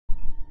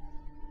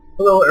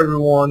Hello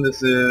everyone,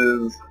 this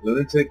is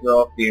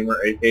LunaticRalphGamer,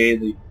 aka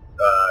the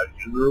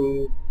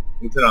Guru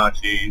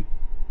Utanachi,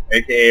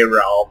 aka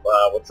Ralph.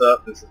 What's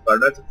up? This is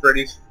Five Nights at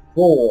Freddy's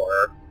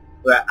 4,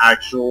 the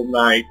actual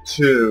night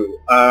 2.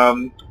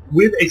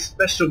 With a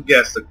special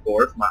guest, of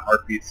course, my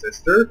heartbeat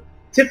sister,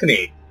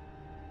 Tiffany.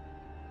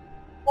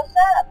 What's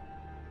up?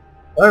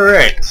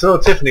 Alright, so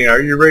Tiffany,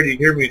 are you ready to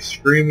hear me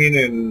screaming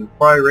and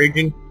probably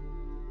raging?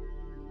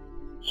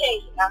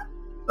 Yeah.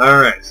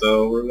 Alright,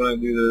 so we're going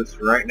to do this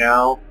right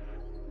now.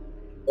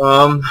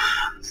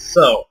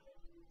 So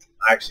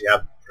I actually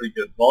have pretty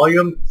good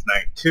volume. It's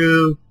night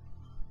 2.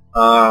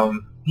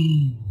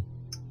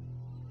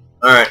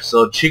 Alright,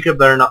 so Chica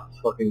better not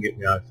fucking get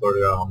me. I swear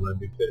to God, I'm gonna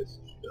be pissed.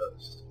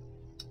 Just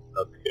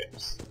okay.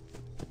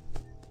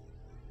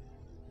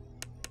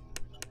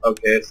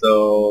 Okay,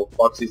 so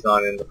Foxy's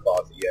not in the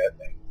closet yet,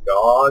 thank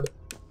God.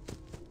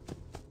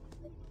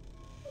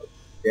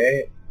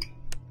 Okay.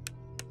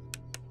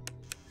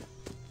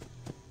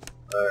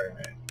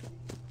 Alright.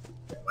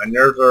 Okay, my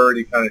nerves are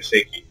already kind of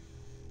shaky.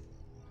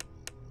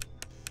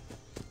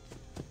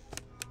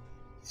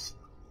 Son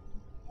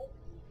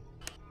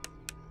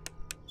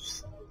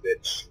of a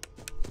bitch.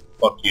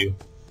 Fuck you.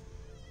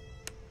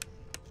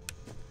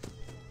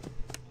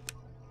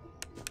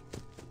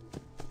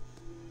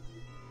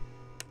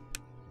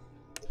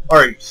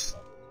 Alright, you son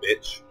of a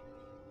bitch.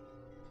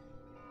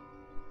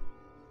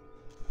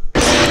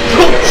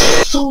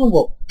 Son of a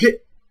bitch!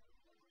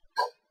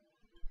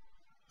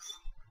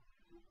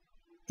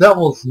 That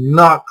was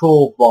not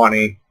cool,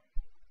 Bonnie.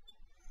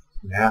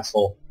 An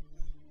asshole.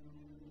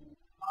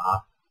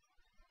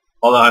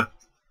 Hold on.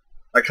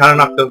 I kinda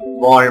knocked the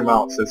volume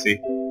out, sissy.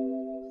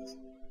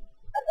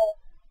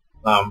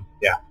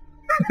 Yeah.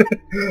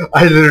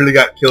 I literally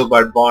got killed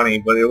by Bonnie,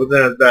 but it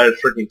wasn't as bad as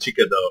freaking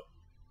Chica, though.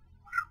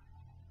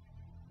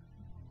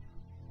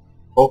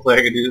 Hopefully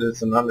I can do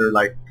this in under,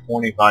 like,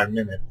 25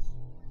 minutes.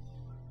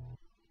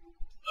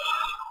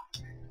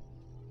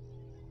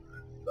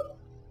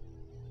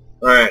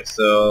 Alright,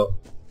 so...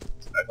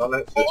 I found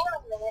that too.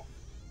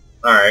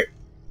 Alright.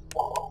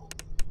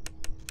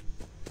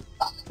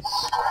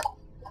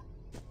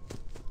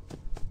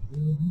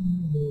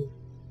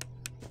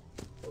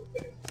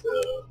 Okay, so...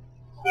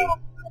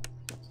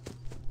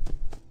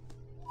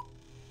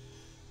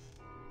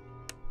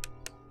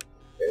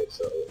 Okay,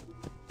 so...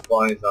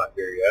 Bonnie's not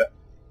here yet.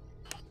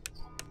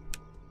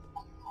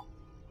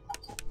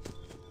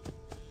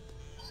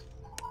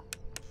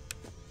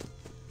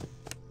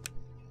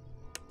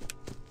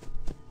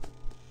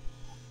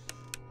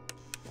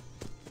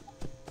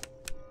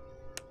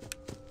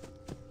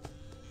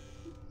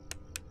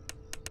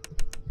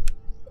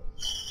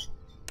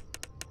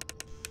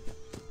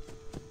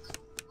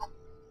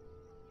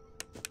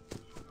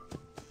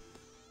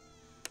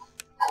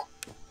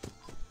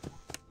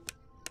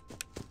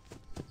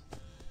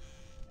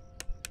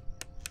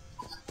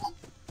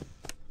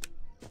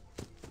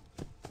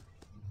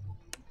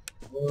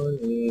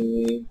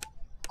 Bonnie,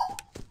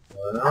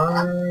 what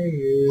are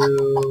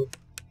you?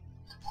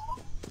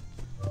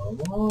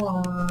 Come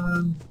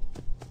on.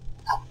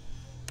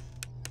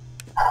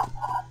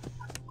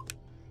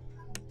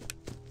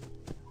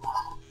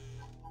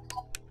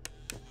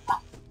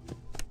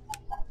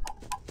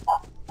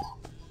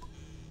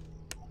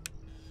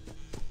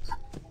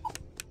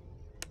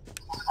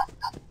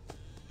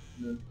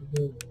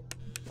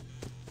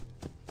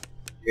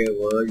 Okay,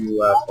 where are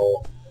you,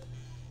 asshole?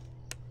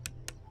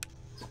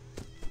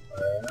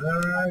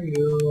 Where are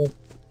you?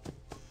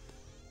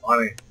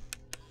 Bonnie.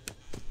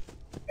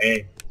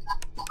 Hey,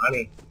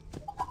 honey.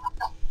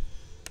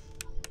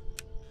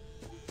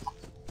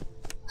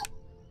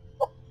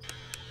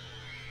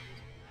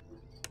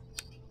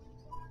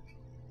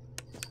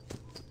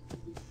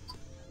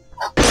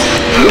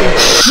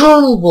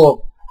 Son of a...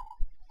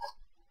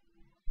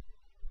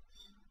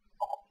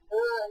 I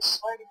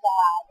swear to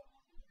God.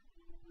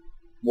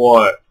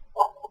 What?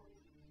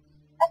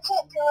 I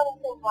can't do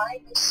anything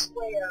right, I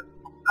swear.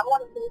 I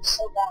want to move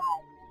so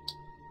bad.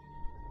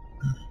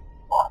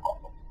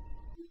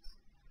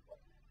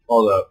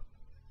 Hold up.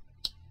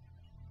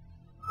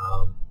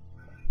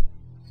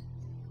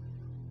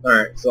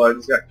 Alright, so I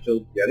just got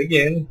killed yet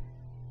again.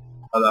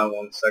 Hold on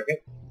 1 second.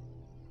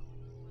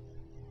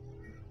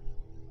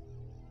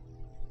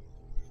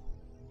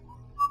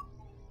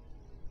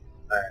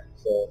 Alright,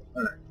 so,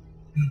 alright.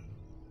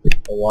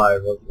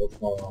 Alive, what's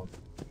going on?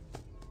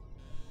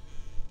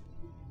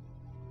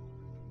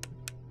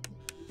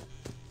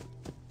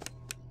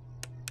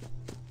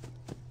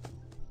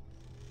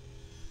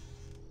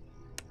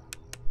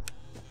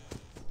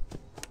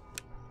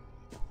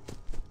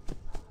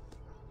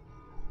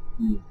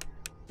 I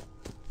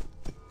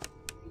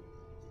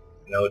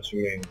know what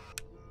you mean.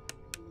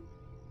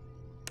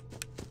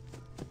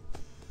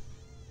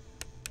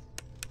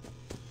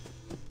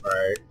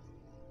 Alright.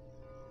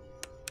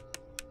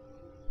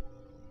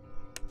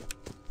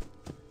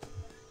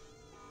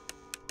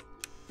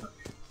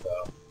 Okay, so...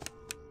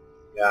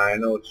 Yeah, I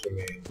know what you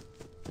mean.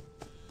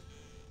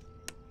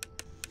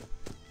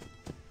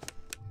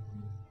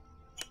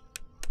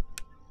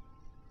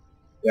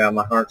 Yeah,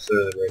 my heart's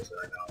really racing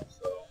right now,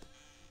 so...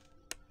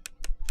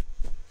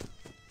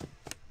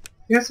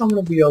 I guess I'm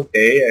gonna be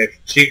okay if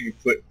she can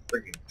quit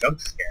freaking jump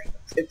scaring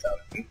the tits out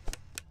of me.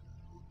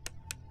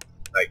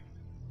 Like...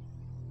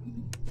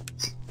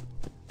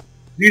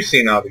 You've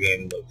seen how the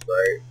game looks,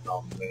 right?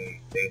 How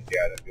many things you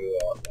gotta do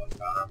all at one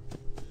time.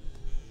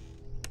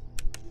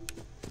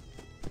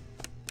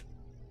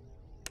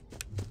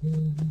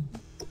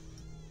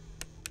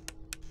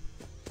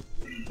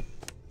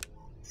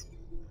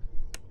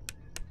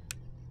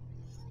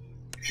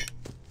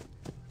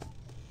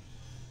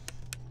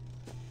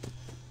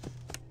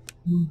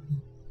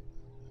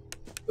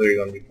 So you're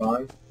gonna be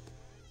fine?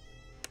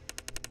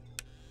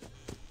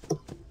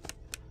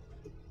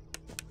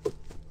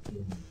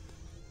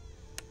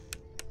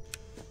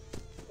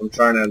 I'm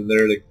trying to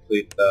literally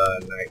complete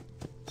night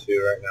 2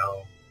 right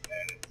now,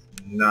 and it's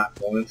not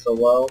going so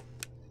well,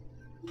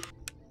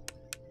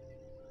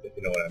 if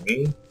you know what I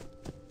mean.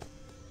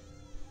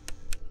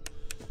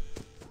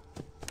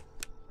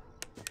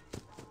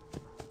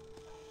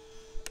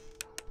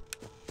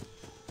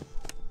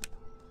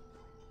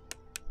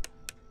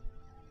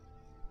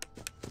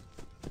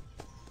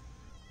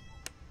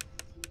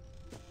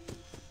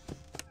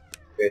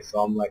 Okay,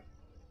 so I'm like,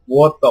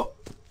 what the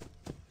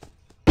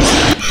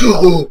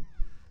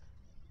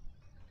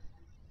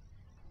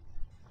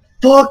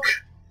fuck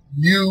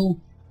you,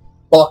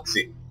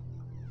 Foxy.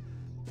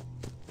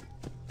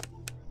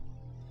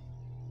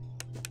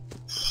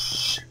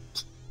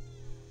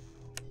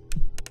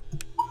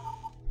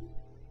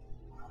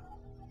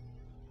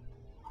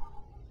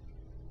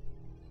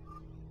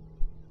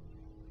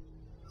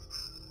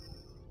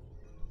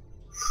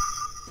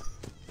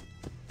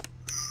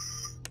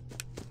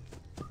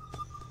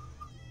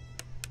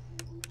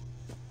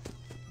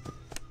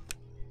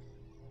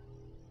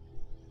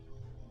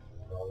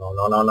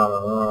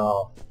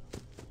 No.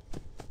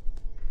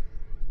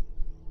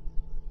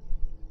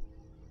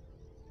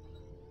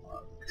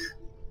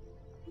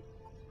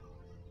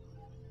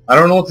 I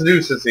don't know what to do,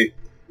 sissy.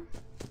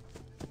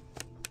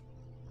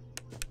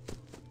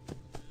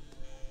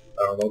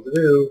 I don't know what to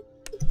do.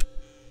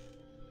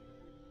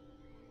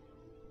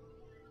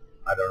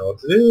 I don't know what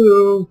to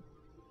do.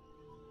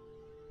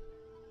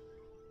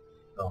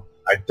 No,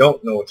 I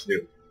don't know what to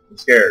do. I'm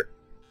scared.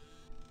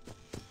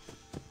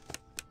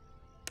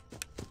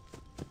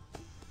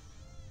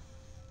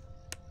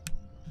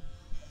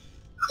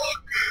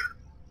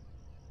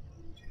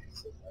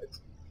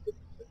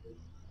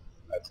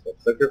 Let's go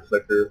flicker,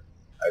 flicker.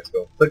 Let's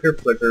go flicker,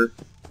 flicker.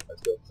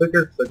 Let's go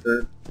flicker,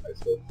 flicker. Let's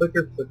go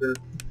flicker,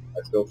 flicker.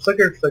 Let's go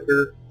flicker,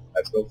 flicker.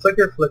 Let's go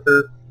flicker,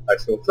 flicker.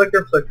 Let's go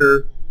flicker,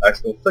 flicker.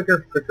 Let's go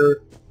flicker, flicker.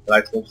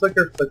 Let's go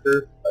flicker,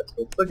 flicker. Let's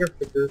go flicker,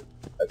 flicker.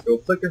 Let's go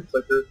flicker,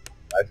 flicker.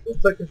 Let's go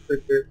flicker,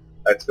 flicker.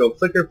 Let's go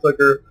flicker,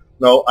 flicker.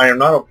 No, I am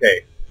not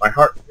okay. My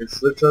heart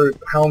is literally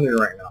pounding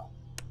right now.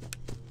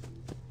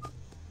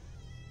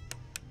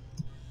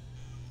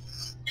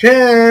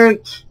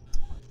 Can't!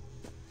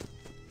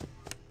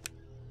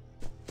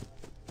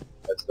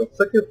 Let's go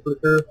flicker,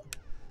 flicker.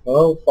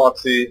 Oh,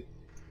 Foxy, you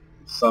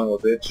son of a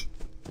bitch.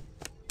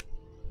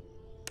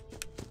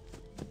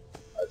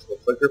 Let's go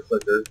flicker,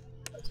 flicker.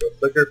 Let's go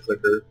flicker,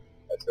 flicker.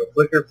 Let's go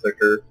flicker,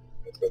 flicker.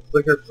 Let's go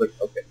flicker, flicker.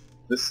 Okay,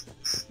 this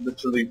is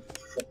literally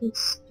fucking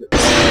stupid.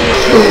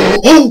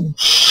 Oh!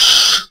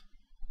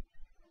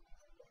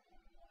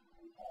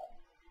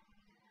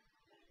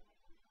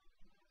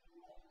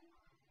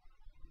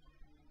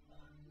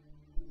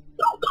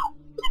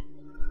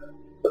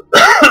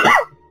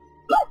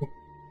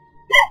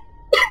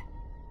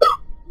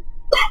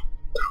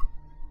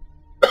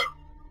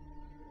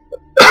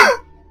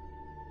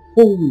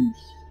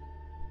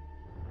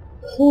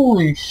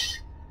 Holy sh...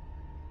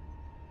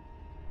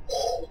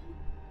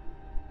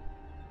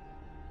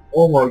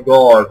 Oh my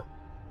god.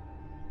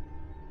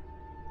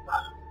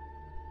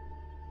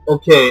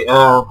 Okay,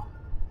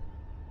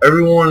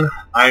 everyone,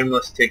 I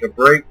must take a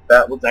break.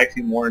 That was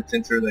actually more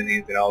intenser than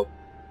anything else.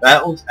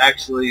 That was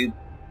actually,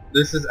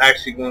 this is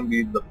actually going to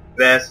be the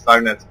best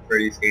Five Nights at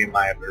Freddy's game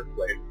I have ever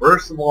played.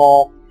 First of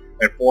all,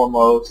 and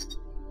foremost,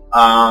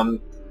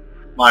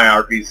 my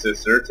RP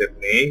sister,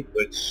 Tiffany,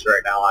 which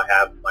right now I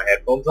have my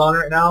headphones on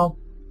right now,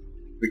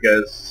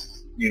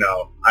 because, you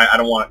know, I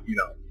don't want, you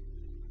know,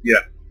 yeah,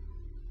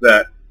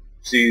 that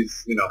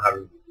she's, you know,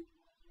 having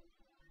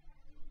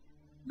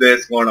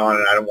this going on,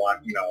 and I don't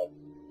want, you know,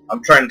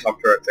 I'm trying to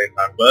talk to her at the same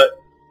time, but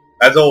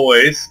as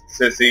always,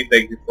 Sissy,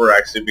 thank you for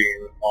actually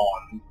being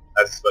on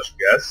as a special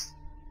guest.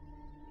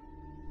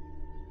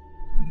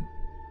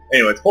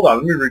 Anyways, hold on,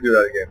 let me redo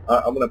that again.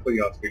 I'm going to put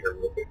you on speaker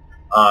real quick.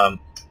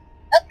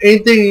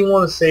 Anything you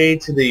want to say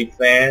to the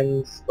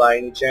fans by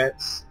any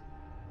chance?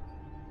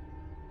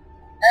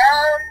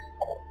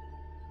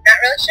 Not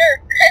really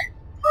sure.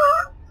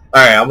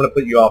 Alright, I'm going to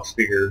put you off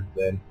speaker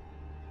then.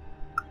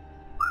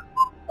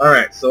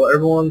 Alright, so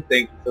everyone,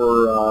 thank you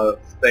for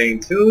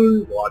staying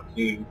tuned,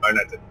 watching Five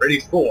Nights at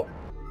Freddy's 4.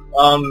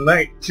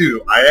 Night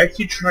 2, I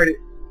actually tried it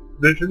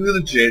literally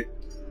legit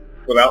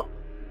without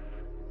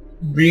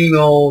being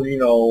all, you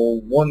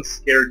know, one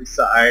scared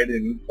inside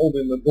and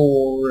holding the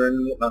door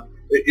and whatnot.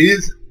 It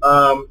is,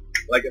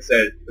 like I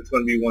said, it's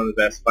going to be one of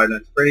the best Five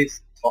Nights at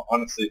Freddy's.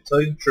 Honestly, to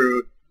tell you the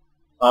truth,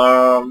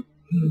 um,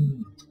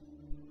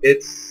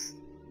 it's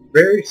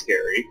very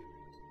scary.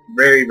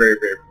 Very, very,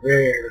 very,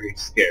 very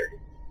scary.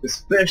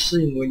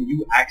 Especially when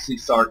you actually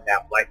start to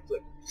have light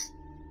flickers.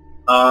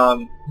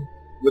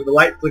 With the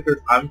light flickers,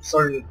 I'm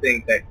starting to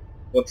think that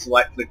once the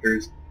light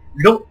flickers,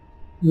 you don't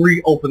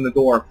reopen the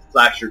door and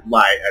flash your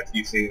light, as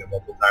you've seen it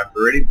multiple times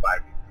already by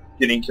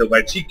getting killed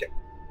by Chica.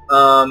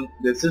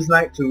 This is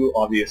night 2,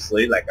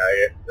 obviously, like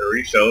I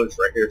already showed. It's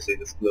right here. See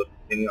this blue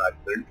continue. I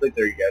clearly clicked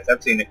there. You guys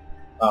have seen it.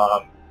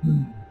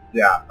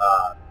 Yeah.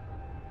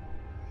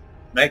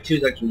 Night 2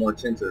 is actually more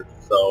intensive.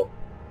 So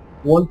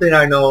one thing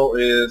I know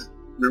is,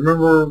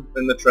 remember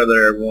in the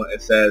trailer, everyone,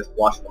 it says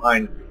 "watch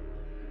behind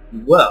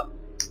you." Well,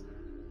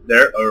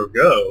 there we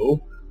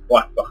go.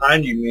 Watch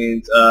behind you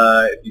means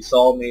if you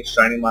saw me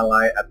shining my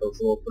light at those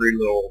three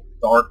little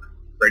dark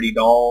Freddy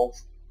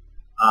dolls,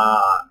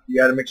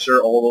 you got to make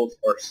sure all those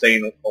are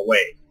staying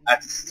away.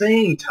 At the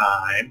same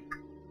time,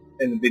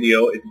 in the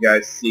video, if you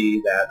guys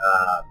see that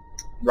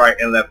right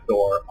and left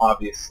door,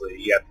 obviously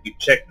you have to keep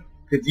checking them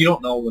because you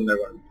don't know when they're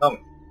going to be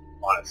coming,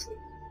 honestly.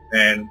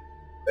 And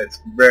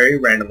it's very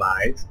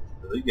randomized.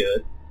 It's really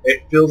good.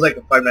 It feels like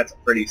a Five Nights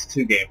at Freddy's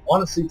 2 game.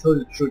 Honestly, to tell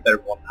you the truth,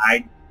 everyone,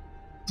 I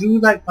do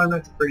like Five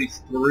Nights at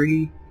Freddy's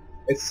 3.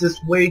 It's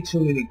just way too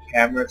many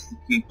cameras to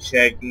keep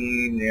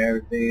checking and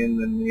everything,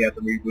 and then you have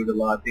to reboot a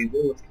lot of things.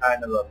 It was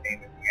kind of a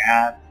pain in the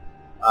ass.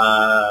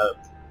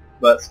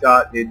 But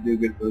Scott did do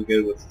really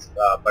good with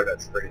Five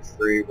Nights at Freddy's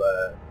 3,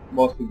 but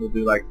most people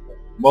do like it.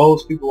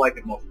 Most people like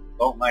it, most people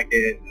don't like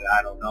it, and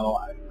I don't know.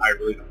 I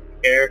really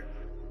don't care.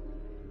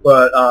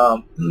 But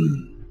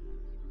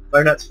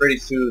Five Nights at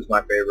Freddy's 2 is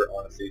my favorite,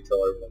 honestly, to tell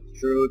everyone the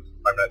truth.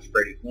 Five Nights at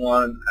Freddy's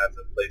 1 has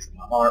a place in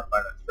my heart.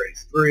 Five Nights at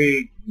Freddy's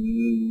 3,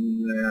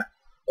 nah.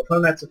 But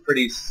Five Nights at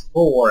Freddy's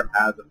 4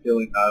 has a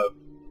feeling of,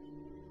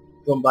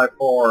 from by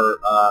far,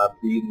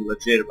 being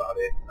legit about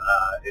it.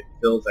 It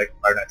feels like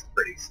Five Nights at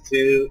Freddy's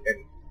 2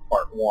 and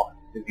Part 1.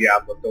 If you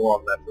have the door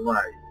on left and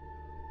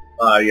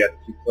right, you have to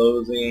keep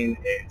closing.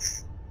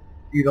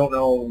 You don't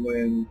know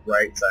when the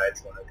right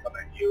side's going to come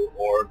at you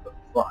or the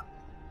front.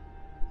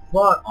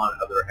 Front, on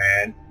the other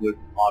hand, would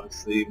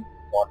obviously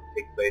want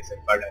to take place in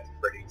Five Nights at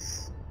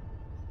Freddy's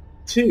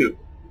 2.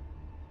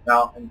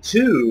 Now, in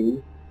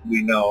 2,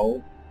 we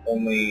know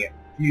only a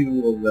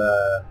few of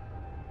the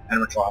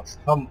animatronics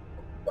come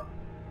from front.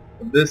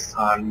 But this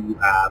time, you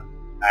have,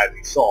 as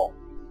you saw,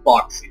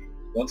 Foxy.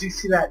 Once you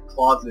see that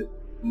closet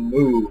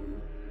move,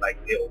 like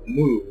it'll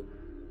move,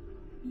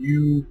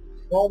 you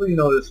probably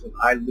notice when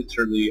I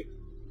literally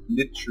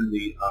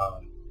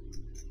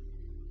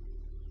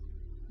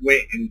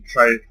went and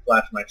tried to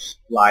flash my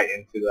light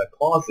into the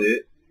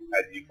closet,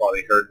 as you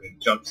probably heard me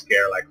jump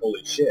scare like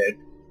holy shit,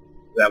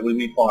 that would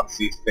be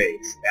Foxy's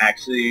face.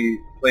 Actually,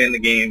 playing the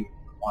game,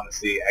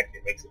 honestly,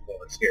 actually makes it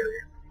more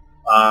scarier.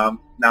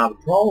 Now the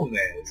problem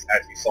is,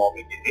 as you saw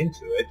me get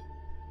into it,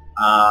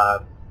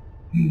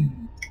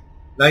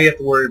 now you have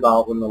to worry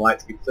about when the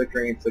lights keep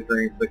flickering.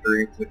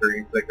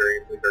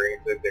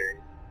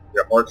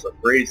 Your hearts are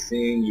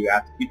racing. You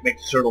have to keep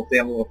making sure those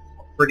damn little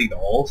pretty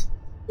dolls.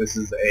 This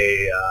is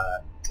a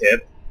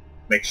tip.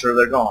 Make sure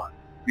they're gone.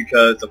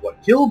 Because of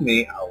what killed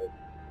me, I'll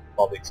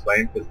probably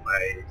explain because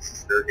my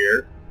sister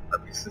here, my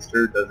big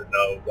sister, doesn't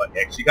know what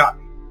actually got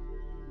me.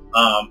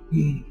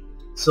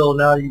 So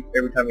now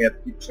every time you have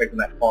to keep checking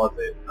that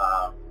closet,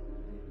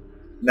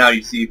 now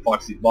you see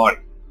Foxy's body.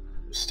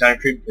 Which is kind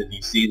of creepy because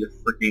you see the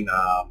freaking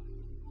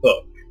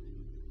hook.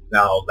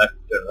 Now left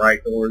and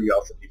right door, you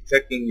also keep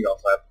checking. You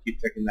also have to keep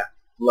checking that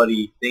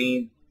bloody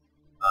thing.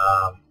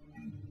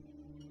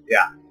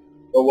 Yeah.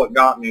 But what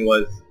got me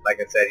was, like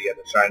I said, you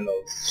had to shine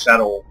those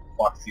shadow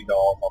Foxy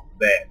dolls off the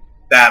bed.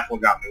 That's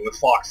what got me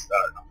was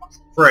not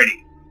Foxy,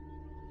 Freddy.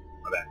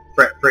 My bad.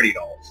 Freddy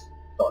dolls.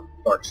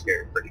 Dark,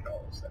 scary Freddy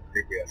dolls. That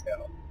creepy as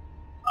hell.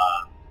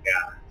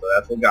 Yeah. So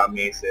that's what got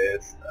me,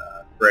 sis.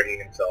 Freddy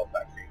himself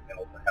actually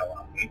nailed the hell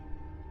out of me.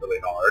 Really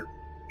hard.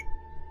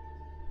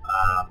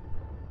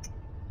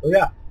 So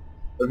yeah.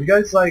 So if you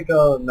guys like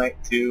Night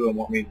 2 and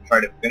want me to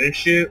try to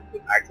finish it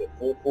with actual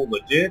full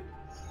legit,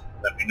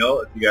 let me know.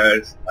 If you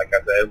guys, like I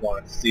said,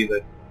 want to see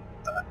the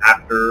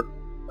after.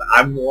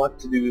 I want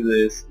to do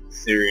this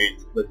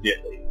series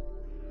legitly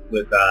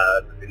with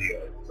the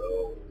video.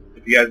 So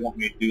if you guys want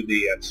me to do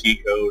the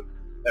cheat code,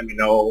 let me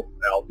know,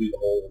 and I'll do the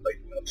whole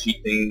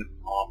cheat thing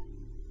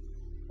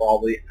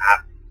probably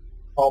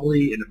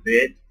in a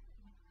bit.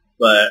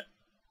 But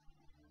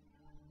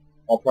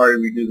I'll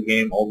probably redo the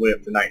game all the way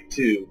up to Night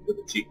 2 with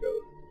the cheat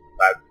code.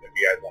 If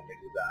you guys want me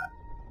to do that.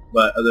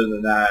 But other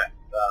than that,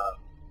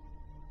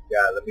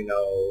 yeah, let me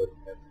know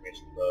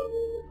information below.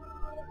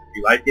 If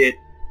you like it,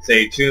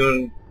 stay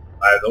tuned.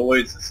 As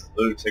always, this is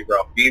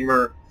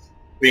LunaticRalphGamer,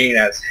 being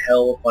as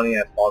hell funny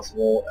as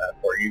possible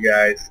for you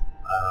guys.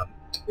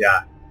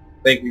 Yeah,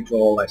 thank you to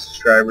all my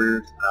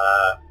subscribers.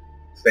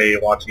 Stay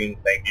watching.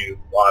 Thank you.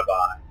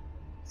 Bye-bye.